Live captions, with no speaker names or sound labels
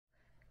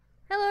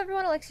Hello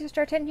everyone,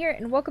 Alexiastar10 here,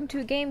 and welcome to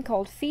a game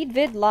called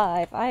FeedVid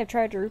Live. I have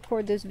tried to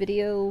record this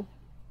video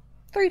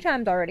 3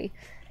 times already,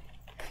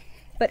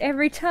 but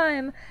every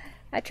time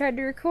I tried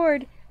to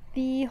record,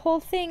 the whole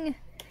thing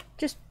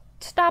just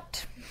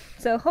stopped,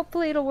 so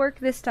hopefully it'll work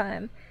this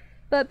time.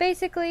 But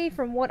basically,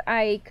 from what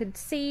I could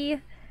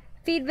see,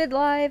 FeedVid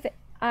Live,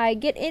 I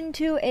get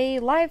into a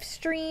live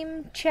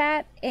stream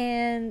chat,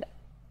 and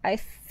I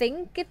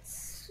think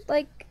it's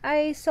like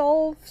I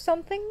solve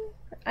something?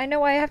 I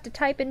know I have to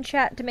type in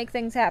chat to make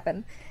things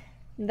happen.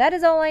 That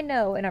is all I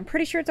know, and I'm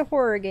pretty sure it's a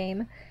horror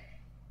game.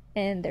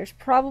 And there's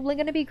probably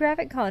going to be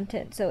graphic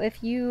content, so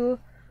if you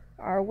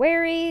are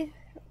wary,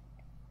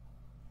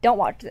 don't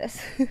watch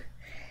this.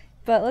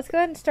 But let's go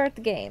ahead and start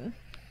the game.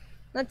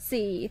 Let's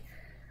see.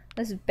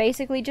 This is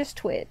basically just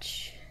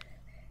Twitch.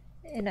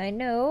 And I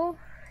know,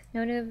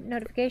 no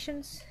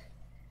notifications.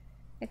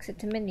 Exit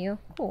to menu.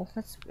 Cool,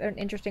 that's an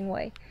interesting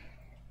way.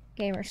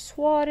 Gamers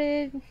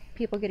swatted,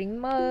 people getting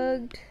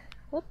mugged.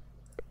 Whoop.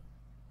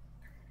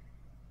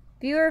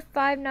 Viewer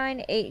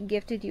 598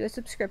 gifted you a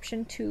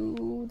subscription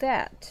to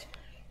that.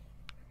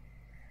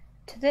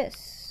 To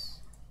this.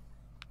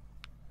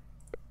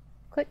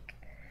 Click.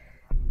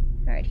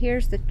 Alright,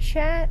 here's the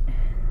chat.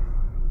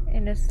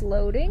 And it's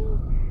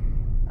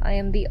loading. I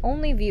am the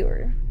only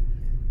viewer.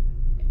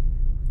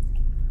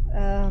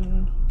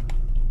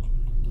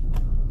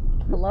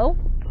 Hello?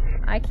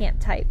 I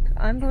can't type.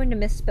 I'm going to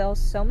misspell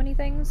so many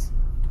things.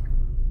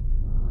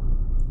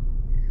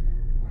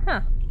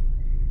 Huh.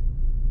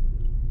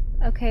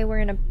 Okay, we're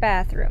in a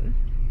bathroom.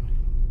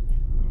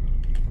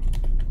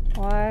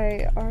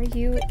 Why are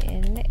you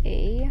in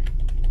a...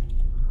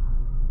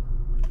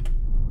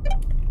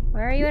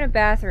 Why are you in a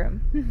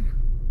bathroom?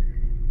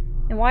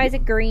 And why is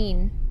it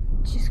green?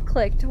 Just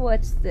clicked.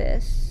 What's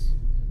this?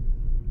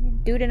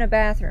 Dude in a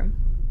bathroom.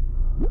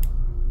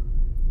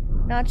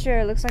 Not sure.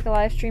 It looks like a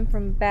live stream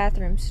from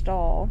bathroom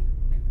stall.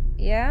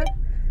 Yeah?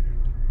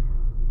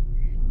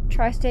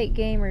 Tri-State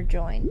Gamer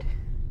joined.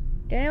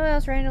 Did anyone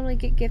else randomly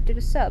get gifted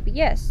a sub?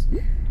 Yes.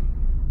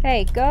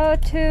 Hey, go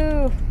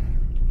to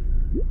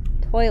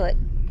toilet.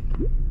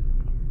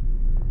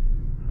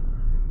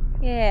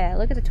 Yeah,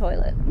 look at the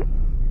toilet.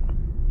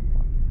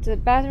 It's a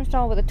bathroom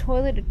stall with a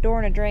toilet, a door,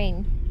 and a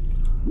drain.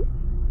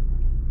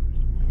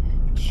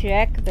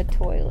 Check the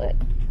toilet.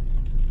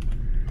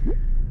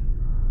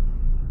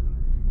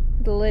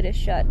 The lid is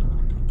shut.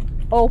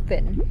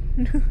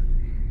 Open.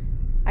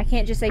 I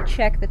can't just say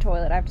check the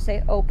toilet. I have to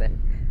say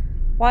open.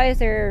 Why is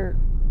there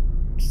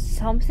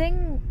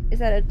something? Is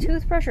that a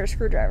toothbrush or a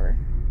screwdriver?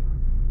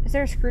 Is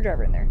there a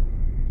screwdriver in there?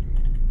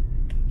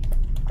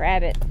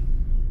 Grab it.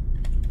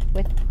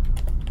 With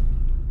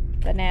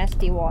the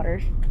nasty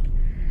water.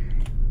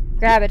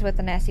 Grab it with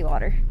the nasty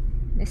water.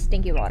 The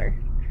stinky water.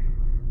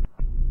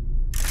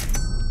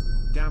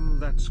 Damn,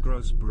 that's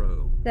gross,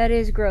 bro. That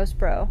is gross,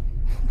 bro.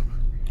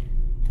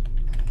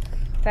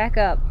 Back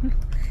up.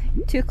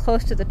 Too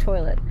close to the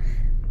toilet.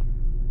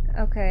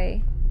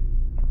 Okay.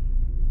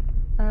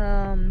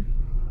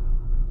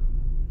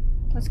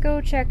 Let's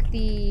go check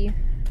the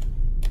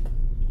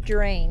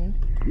drain.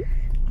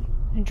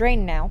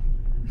 Drain now.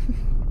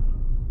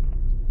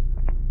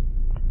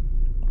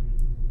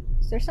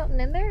 Is there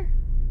something in there?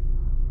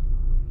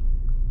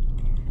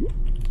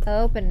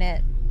 Open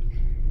it.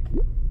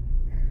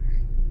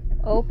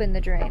 Open the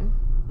drain.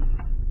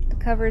 The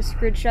cover is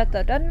screwed shut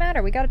though. Doesn't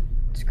matter. We got a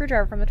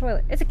screwdriver from the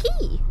toilet. It's a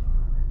key!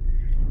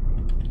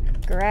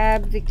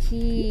 Grab the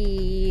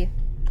key.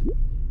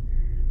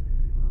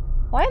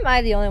 Why am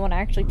I the only one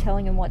actually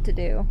telling him what to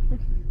do?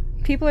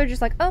 People are just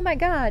like, oh my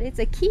god, it's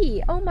a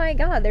key. Oh my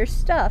god, there's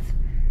stuff.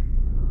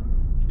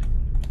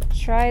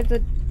 Try the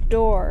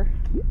door.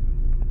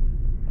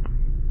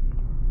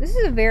 This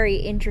is a very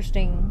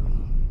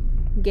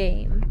interesting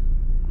game.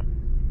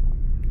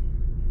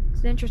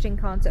 It's an interesting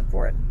concept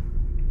for it.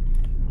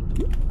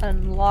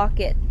 Unlock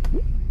it.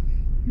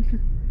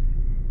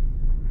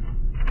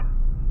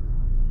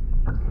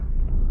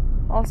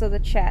 Also, the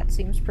chat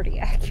seems pretty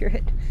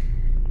accurate.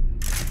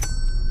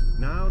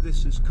 Now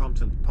this is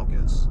content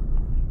poggers.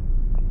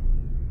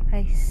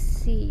 I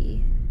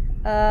see.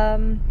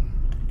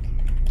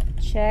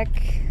 Check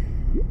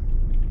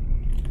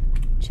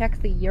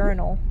the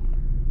urinal.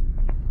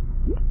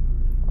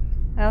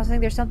 I also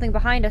think there's something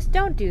behind us.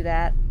 Don't do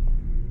that.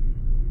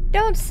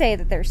 Don't say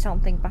that there's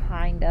something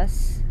behind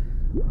us.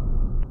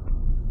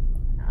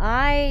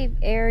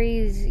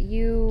 Aries,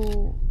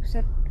 you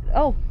said...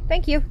 Oh,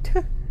 thank you.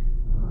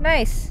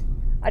 Nice.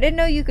 I didn't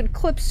know you could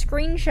clip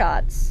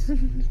screenshots.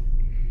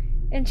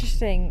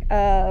 Interesting.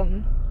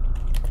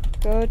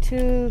 Go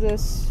to the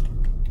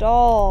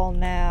stall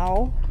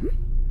now.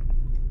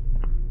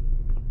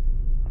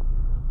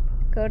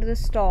 Go to the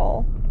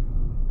stall.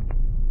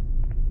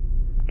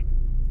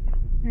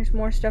 There's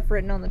more stuff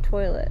written on the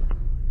toilet.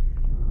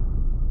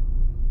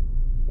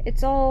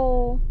 It's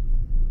all,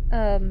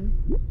 does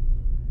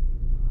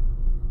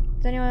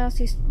anyone else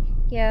see?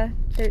 Yeah,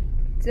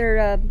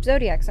 they're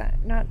Zodiacs,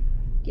 not,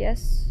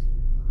 yes?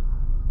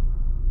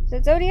 Is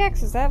it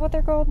Zodiacs? Is that what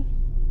they're called?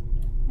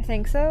 I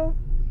think so.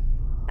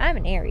 I'm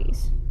an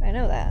Aries. I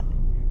know that.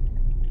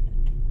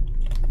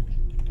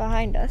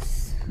 Behind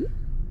us.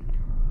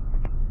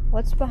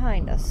 What's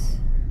behind us?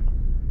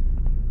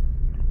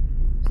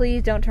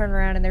 Please don't turn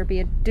around and there be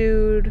a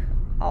dude.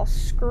 I'll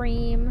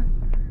scream.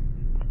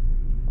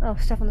 Oh,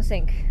 stuff on the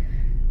sink.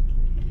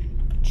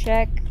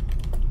 Check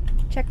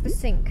the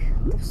sink.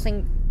 The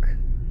sink.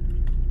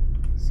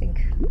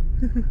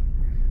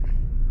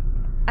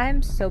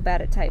 I'm so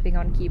bad at typing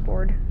on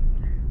keyboard.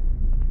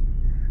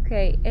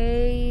 Okay,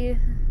 A.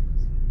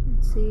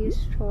 Let's see,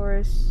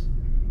 Taurus.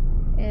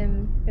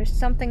 There's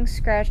something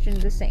scratched into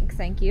the sink.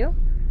 Thank you.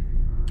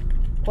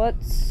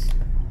 What's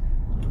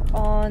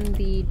on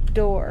the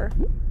door?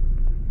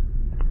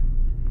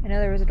 I know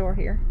there was a door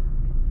here.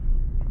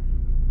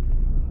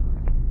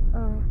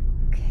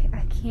 Okay,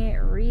 I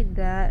can't read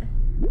that.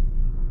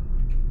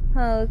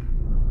 Oh,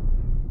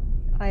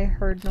 I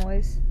heard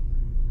noise.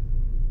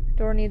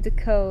 Door needs a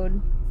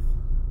code.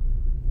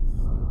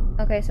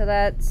 Okay, so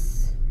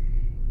that's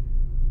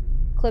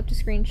clipped a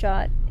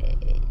screenshot.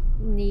 It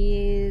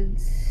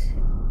needs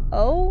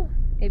O,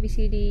 A B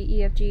C D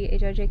E F G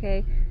H I J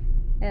K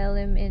L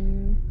M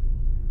N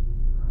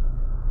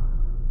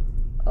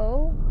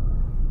O.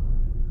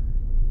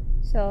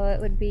 So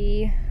it would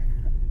be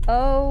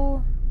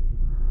O,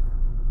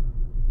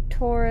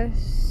 Taurus,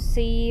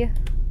 C.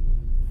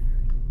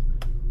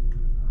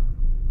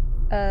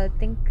 I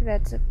think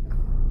that's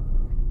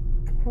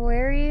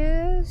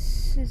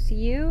Aquarius is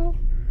U.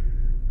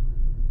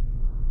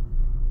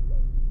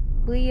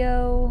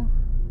 Leo.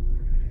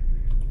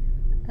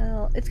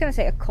 It's gonna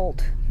say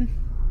occult.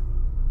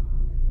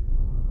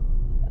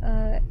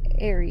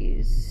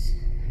 Aries.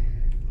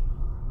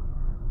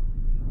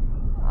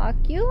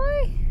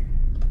 Oculi?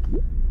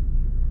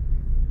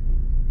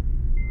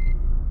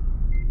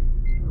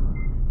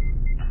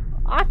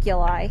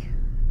 Oculi?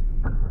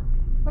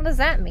 What does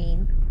that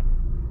mean?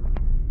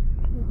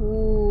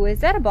 Ooh, is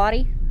that a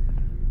body?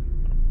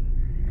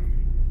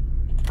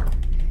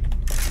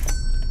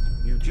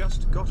 You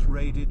just got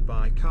raided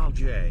by Carl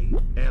J.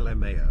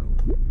 LMAO.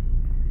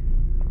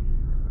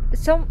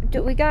 So,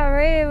 we got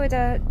raided with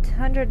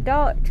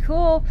 $100.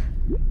 Cool.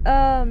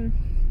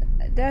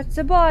 That's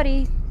a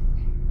body.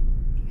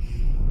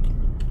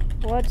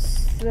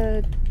 What's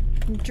the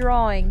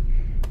drawing?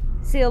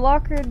 See a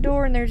locker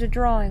door and there's a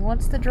drawing.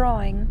 What's the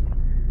drawing?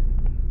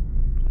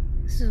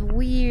 This is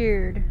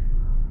weird.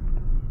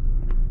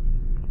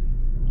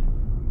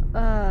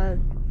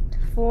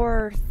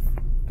 4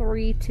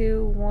 3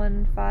 2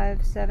 1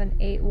 5 7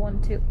 8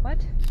 1 2.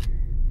 What?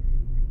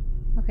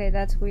 Okay,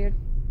 that's weird.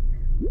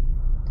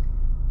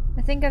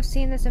 I think I've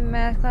seen this in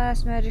math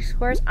class, magic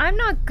squares. I'm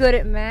not good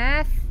at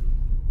math.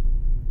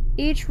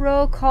 Each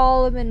row,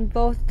 column, and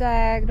both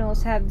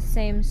diagonals have the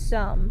same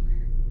sum.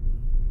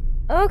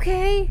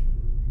 Okay.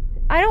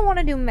 I don't want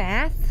to do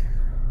math.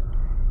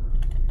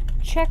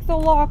 Check the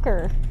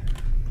locker.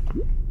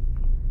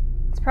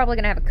 It's probably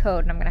going to have a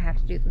code and I'm going to have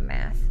to do the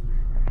math.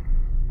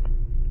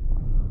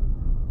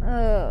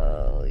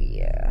 Oh,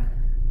 yeah.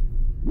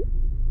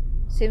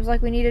 Seems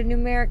like we need a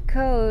numeric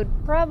code.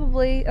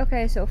 Probably.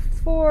 Okay, so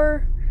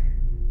 4,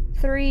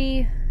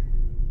 3,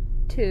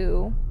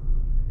 2,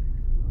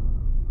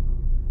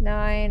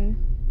 9.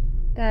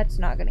 That's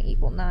not gonna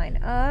equal 9.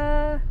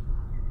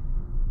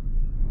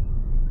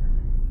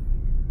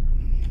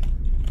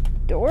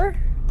 Door?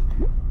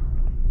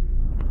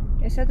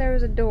 I said there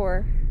was a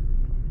door.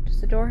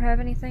 Does the door have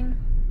anything?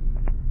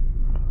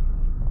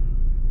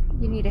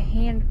 You need a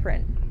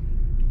handprint.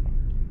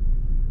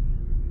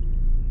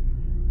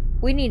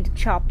 We need to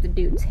chop the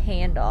dude's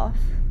hand off.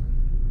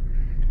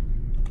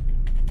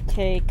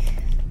 Take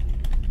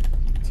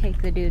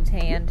the dude's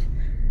hand.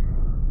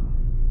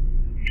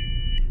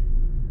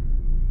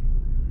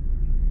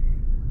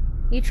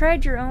 You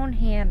tried your own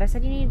hand. I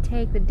said you need to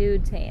take the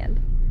dude's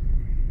hand.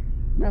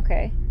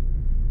 Okay.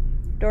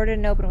 Door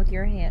didn't open with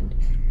your hand.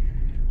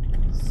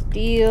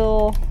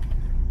 Steal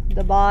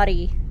the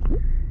body.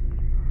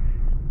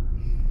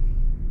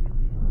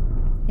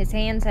 His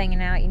hand's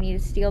hanging out. You need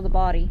to steal the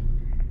body.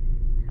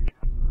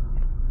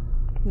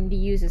 You need to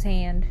use his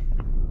hand.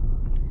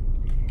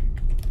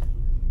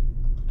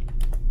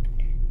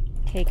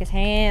 Take his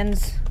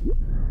hands.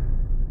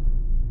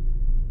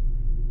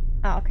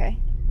 Oh, okay.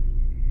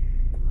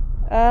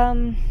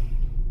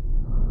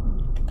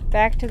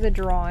 Back to the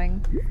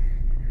drawing.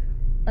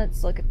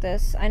 Let's look at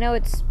this. I know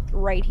it's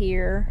right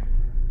here,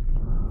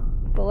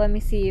 but let me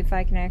see if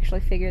I can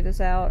actually figure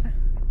this out.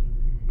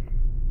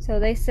 So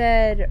they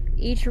said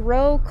each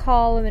row,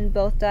 column, and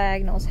both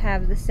diagonals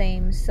have the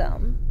same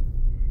sum.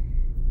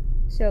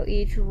 So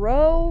each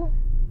row,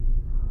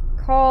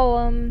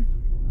 column,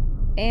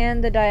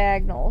 and the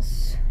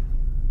diagonals.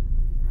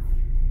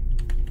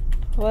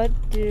 What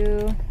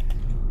do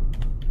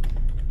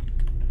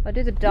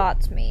the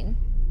dots mean?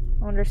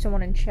 I wonder if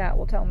someone in chat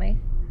will tell me.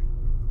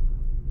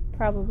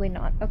 Probably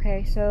not.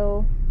 Okay,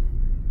 so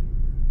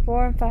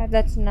 4 and 5,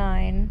 that's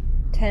 9,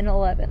 10,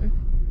 11.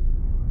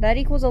 That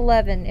equals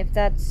 11 if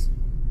that's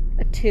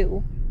a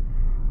 2.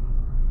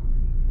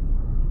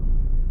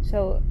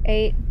 So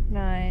 8,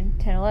 9,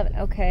 10, 11.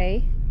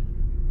 Okay.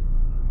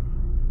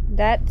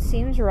 That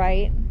seems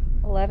right.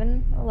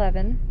 11,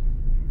 11.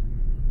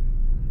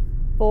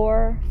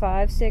 4,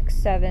 5, 6,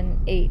 7,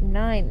 8,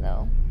 9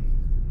 though.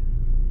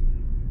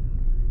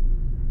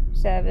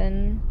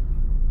 7,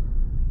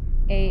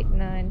 8,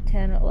 9,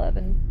 10,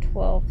 11,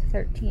 12,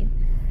 13.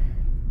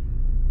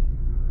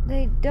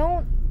 They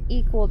don't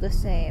equal the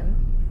same.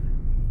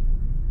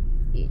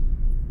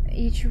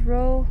 Each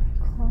row...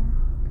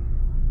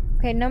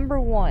 Okay, number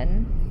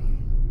 1.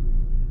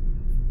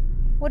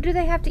 What do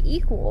they have to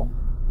equal?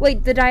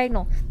 Wait, the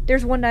diagonal.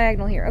 There's one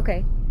diagonal here.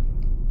 Okay.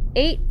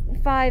 8,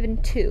 5,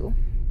 and 2.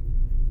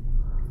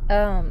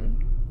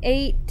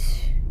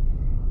 8...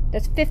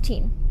 That's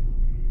 15.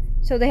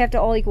 So they have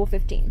to all equal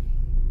 15.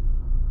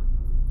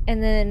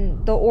 And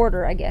then the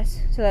order, I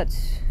guess. So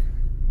that's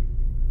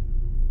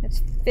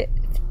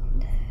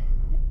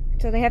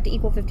so they have to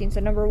equal 15. So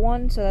number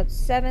 1, so that's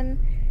 7,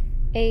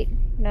 8,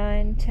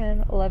 9,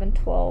 10, 11,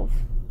 12,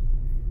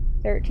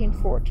 13,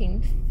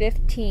 14,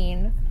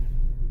 15.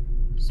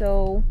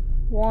 So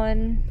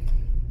 1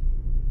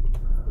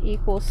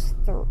 equals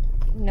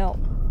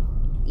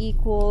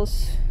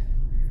equals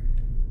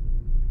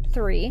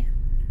 3.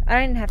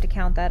 I didn't have to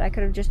count that. I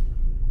could have just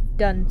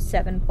done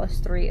 7 plus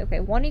 3.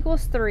 Okay, 1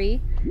 equals 3.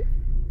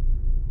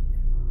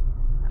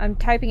 I'm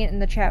typing it in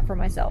the chat for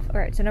myself.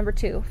 Alright, so number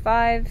 2.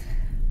 8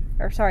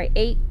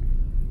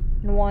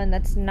 and 1,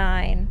 that's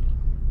 9.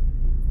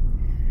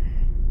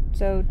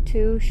 So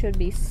 2 should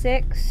be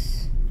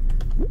 6.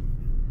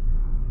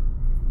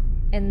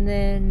 And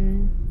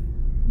then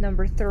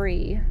number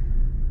 3.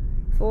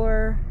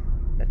 4,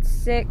 that's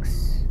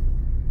 6.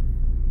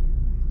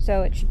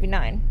 So it should be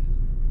 9.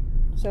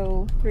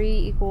 So 3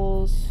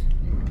 equals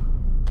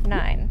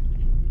 9.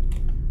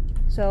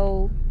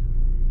 So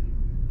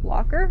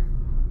locker?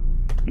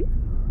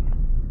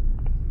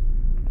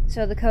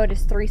 So the code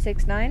is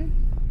 369.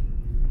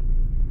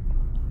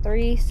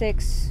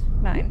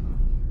 369.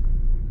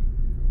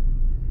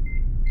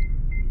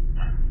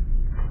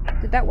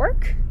 Did that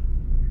work?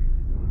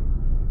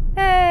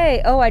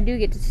 Hey! Oh, I do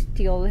get to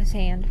steal his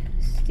hand.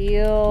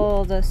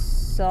 Steal the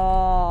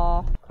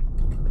saw.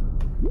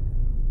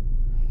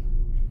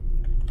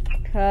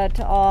 Cut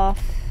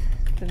off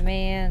the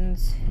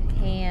man's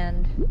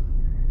hand.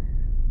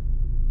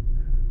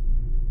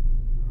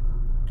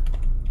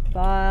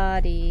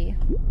 Body.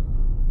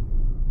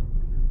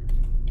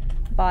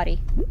 Body.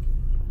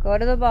 Go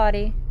to the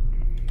body.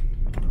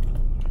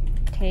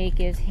 Take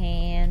his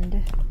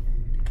hand.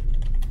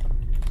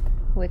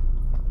 With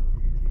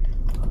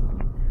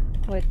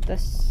the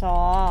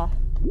saw.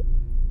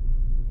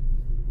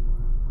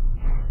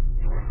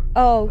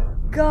 Oh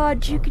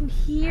God, you can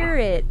hear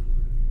it.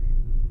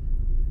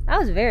 That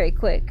was very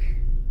quick.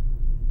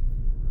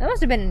 That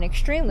must have been an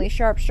extremely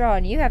sharp straw,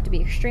 and you have to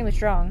be extremely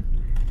strong.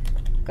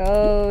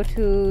 Go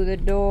to the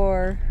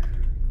door.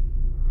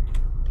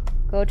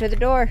 Go to the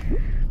door.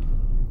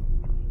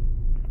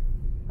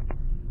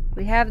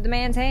 We have the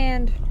man's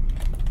hand.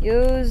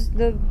 Use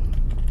the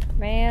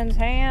man's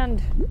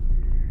hand.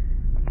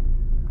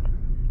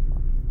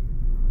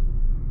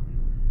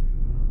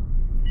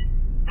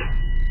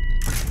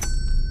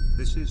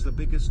 This is the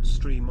biggest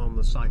stream on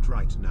the site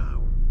right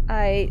now.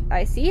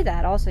 I see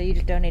that. Also, you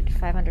just donated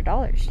 $500.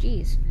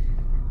 Jeez.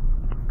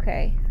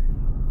 Okay.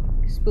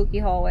 Spooky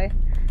hallway.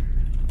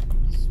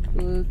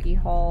 Spooky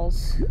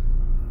halls.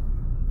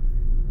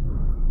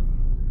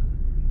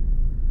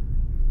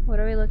 What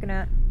are we looking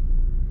at?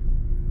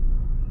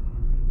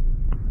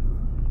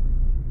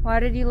 Why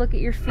did you look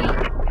at your feet?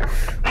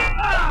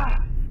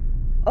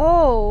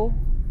 Oh.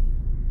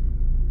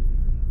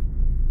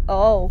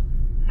 Oh.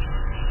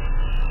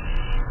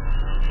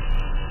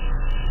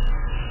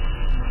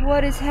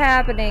 What is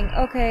happening?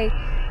 Okay.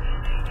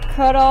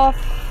 Cut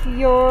off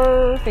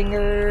your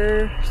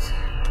fingers.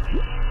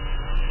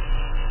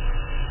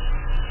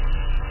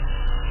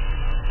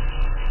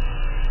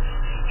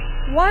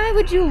 Why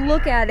would you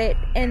look at it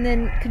and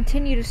then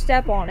continue to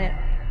step on it?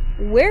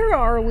 Where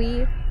are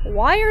we?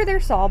 Why are there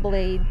saw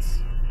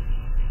blades?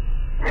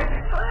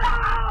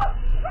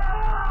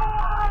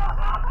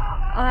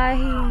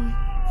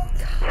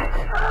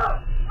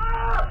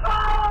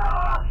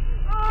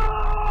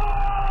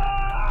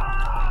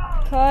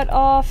 Cut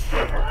off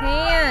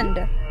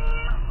hand.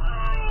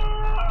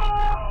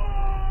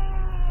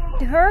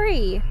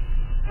 Hurry.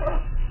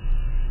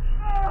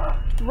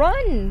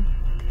 Run.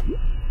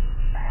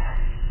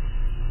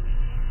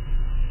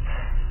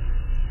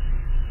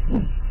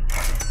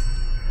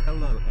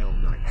 Hello, L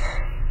Nice.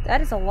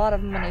 That is a lot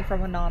of money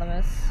from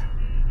Anonymous.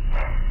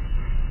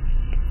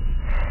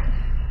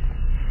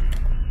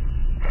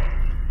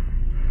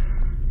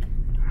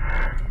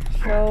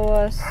 Show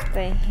us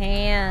the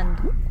hand.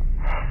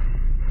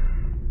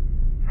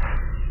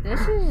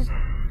 This is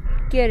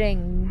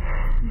getting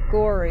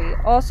gory.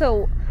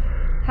 Also,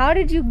 how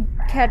did you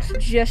catch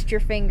just your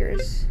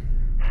fingers?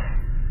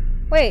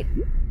 Wait.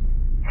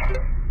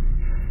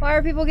 Why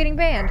are people getting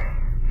banned?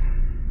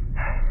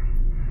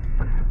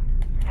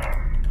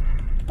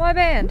 Why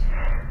banned?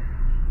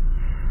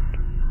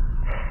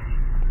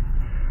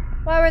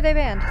 Why were they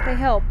banned? They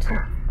helped.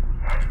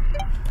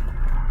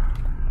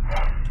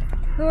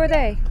 Who are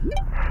they?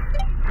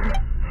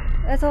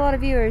 That's a lot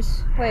of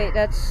viewers. Wait,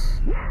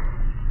 that's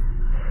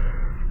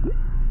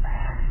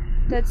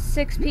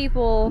 6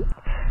 people.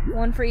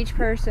 1 for each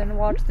person.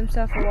 Watch them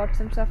suffer, watch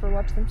them suffer,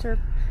 watch them surf.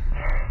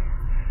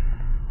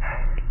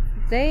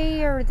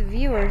 They are the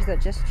viewers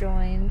that just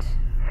joined.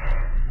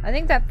 I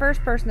think that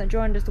first person that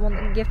joined is the one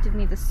that gifted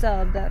me the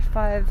sub, that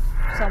 5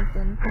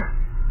 something.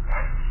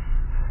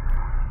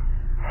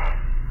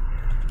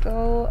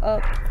 Go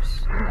up.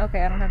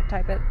 Okay, I don't have to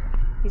type it.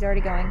 He's already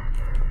going.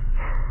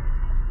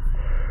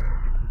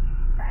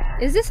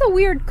 Is this a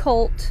weird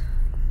cult?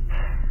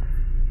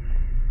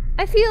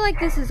 I feel like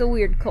this is a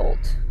weird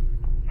cult.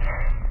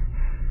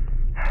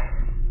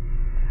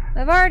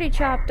 I've already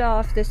chopped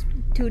off this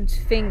dude's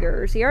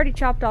fingers. He already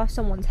chopped off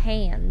someone's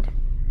hand.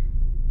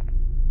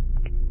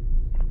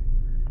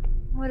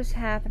 What is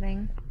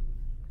happening?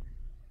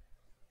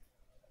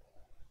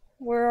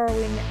 Where are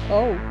we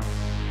now?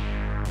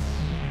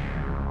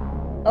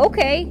 Oh.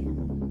 Okay.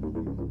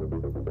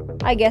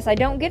 I guess I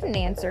don't get an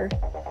answer.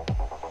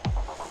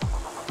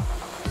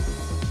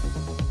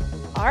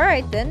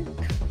 Alright then.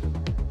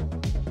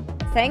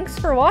 Thanks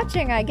for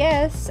watching, I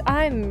guess.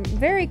 I'm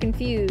very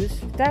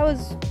confused.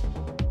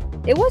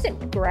 It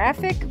wasn't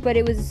graphic, but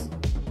it was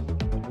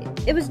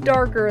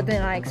darker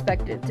than I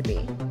expected it to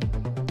be.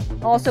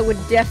 Also would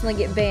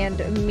definitely get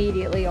banned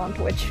immediately on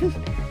Twitch.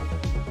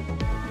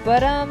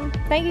 But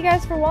thank you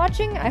guys for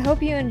watching. I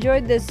hope you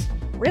enjoyed this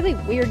really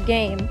weird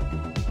game.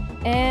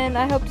 And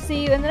I hope to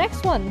see you in the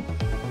next one.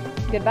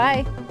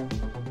 Goodbye.